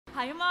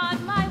I am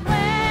on my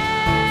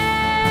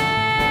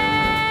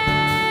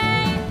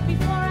way.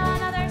 Before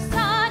another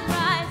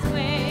sunrise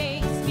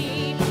wakes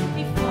me,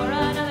 before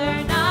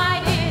another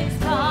night is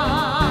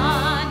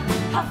gone,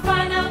 I'll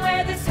find out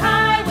where this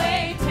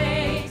highway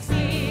takes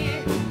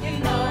me. You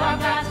know I've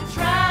got to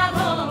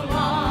travel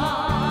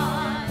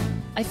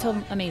on. I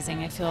feel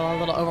amazing. I feel a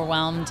little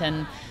overwhelmed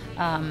and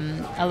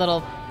a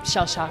little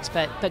shell-shocked,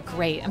 but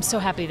great. I'm so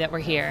happy that we're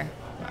here.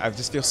 I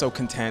just feel so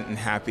content and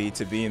happy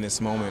to be in this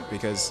moment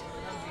because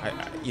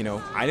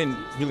I didn't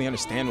really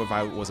understand what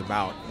Violet was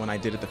about when I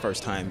did it the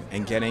first time,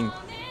 and getting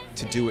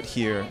to do it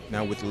here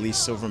now with Elise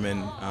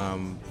Silverman,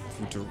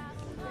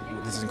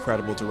 this is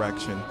incredible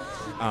direction.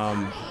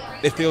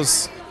 It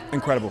feels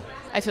incredible.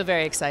 I feel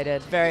very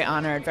excited, very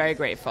honored, very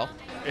grateful.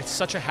 It's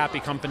such a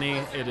happy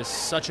company. It is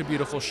such a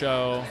beautiful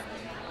show.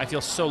 I feel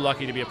so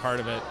lucky to be a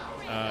part of it.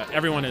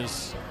 Everyone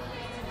is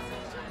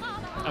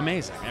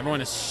amazing.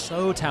 Everyone is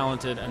so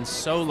talented and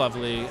so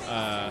lovely.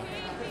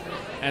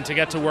 And to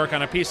get to work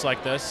on a piece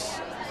like this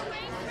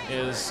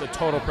is a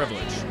total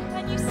privilege.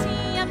 When you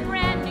see a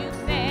brand new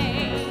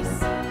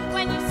face,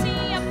 when you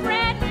see a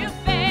brand new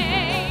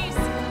face,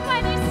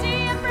 when you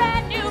see a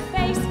brand new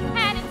face,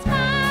 and it's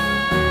mine,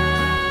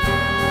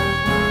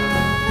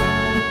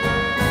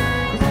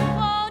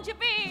 won't you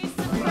be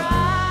surprised?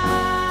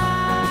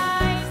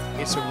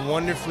 It's a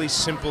wonderfully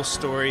simple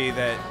story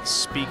that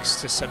speaks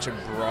to such a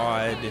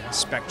broad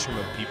spectrum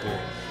of people.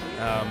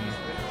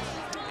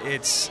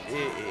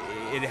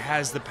 It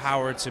has the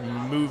power to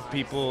move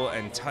people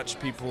and touch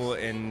people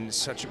in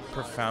such a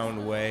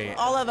profound way.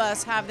 All of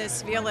us have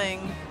this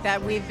feeling that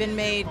we've been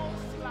made,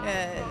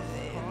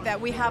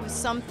 that we have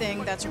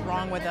something that's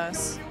wrong with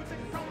us,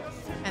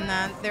 and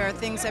that there are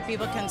things that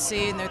people can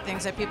see and there are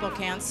things that people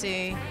can't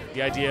see.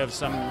 The idea of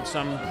some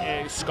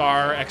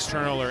scar,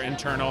 external or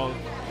internal,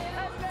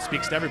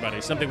 speaks to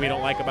everybody. Something we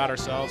don't like about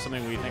ourselves,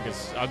 something we think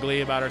is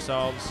ugly about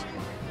ourselves.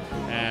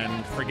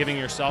 And forgiving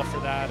yourself for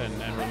that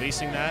and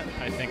releasing that,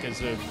 I think,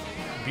 is a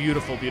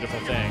beautiful, beautiful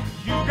thing.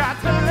 You got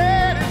to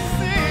let it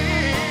sing.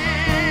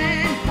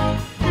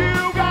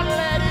 You got to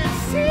let it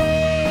sing.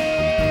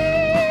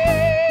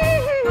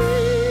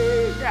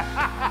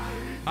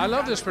 I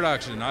love this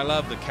production. I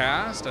love the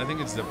cast. I think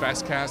it's the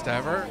best cast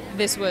ever.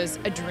 This was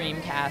a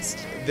dream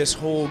cast. This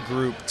whole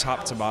group,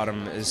 top to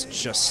bottom, is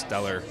just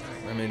stellar.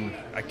 I mean,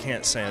 I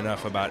can't say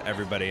enough about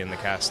everybody in the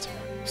cast.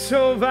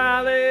 So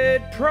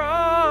Violet,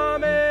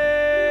 promise,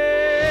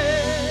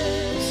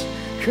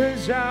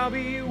 'cause I'll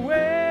be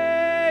waiting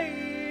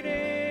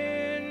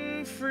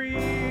for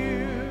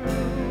you.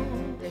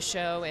 This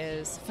show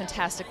is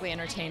fantastically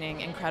entertaining,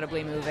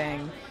 incredibly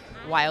moving,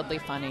 wildly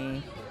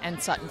funny,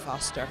 and Sutton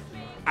Foster.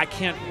 I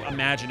can't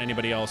imagine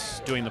anybody else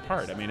doing the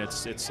part. I mean,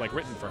 it's like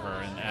written for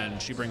her, and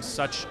she brings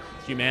such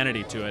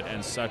humanity to it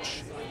and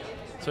such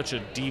a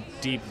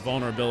deep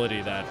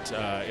vulnerability that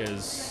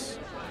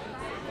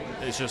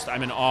it's just,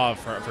 I'm in awe of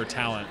her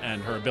talent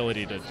and her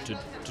ability to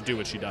do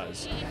what she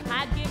does.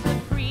 I'd give the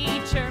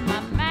preacher my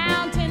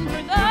mountain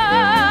for those.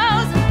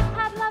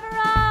 I'd love her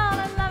all,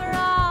 and love her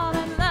all,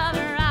 and love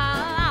her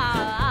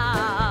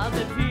all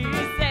to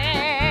pieces.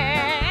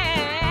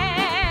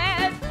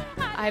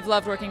 I've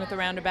loved working with the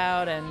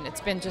Roundabout, and it's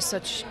been just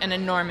such an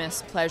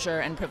enormous pleasure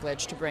and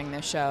privilege to bring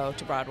this show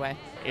to Broadway.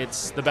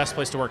 It's the best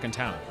place to work in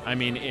town. I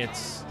mean,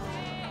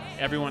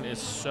 everyone is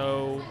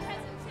so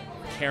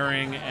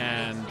caring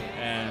and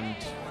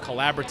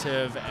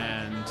collaborative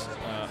and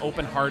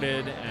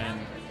open-hearted, and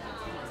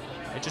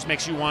it just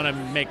makes you want to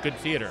make good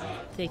theater.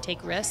 They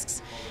take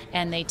risks,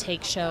 and they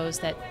take shows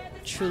that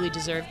truly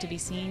deserve to be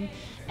seen,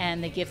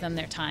 and they give them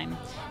their time.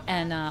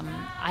 And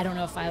I don't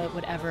know if Violet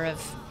would ever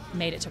have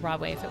made it to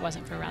Broadway if it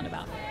wasn't for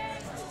Roundabout.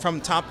 From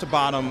top to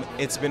bottom,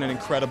 it's been an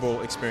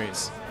incredible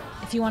experience.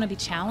 If you want to be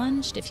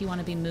challenged, if you want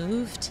to be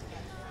moved,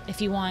 if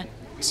you want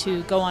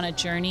to go on a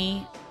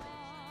journey,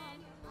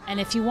 and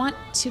if you want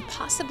to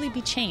possibly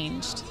be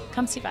changed,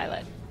 come see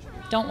Violet.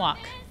 Don't walk,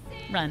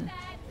 run.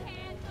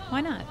 Why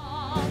not?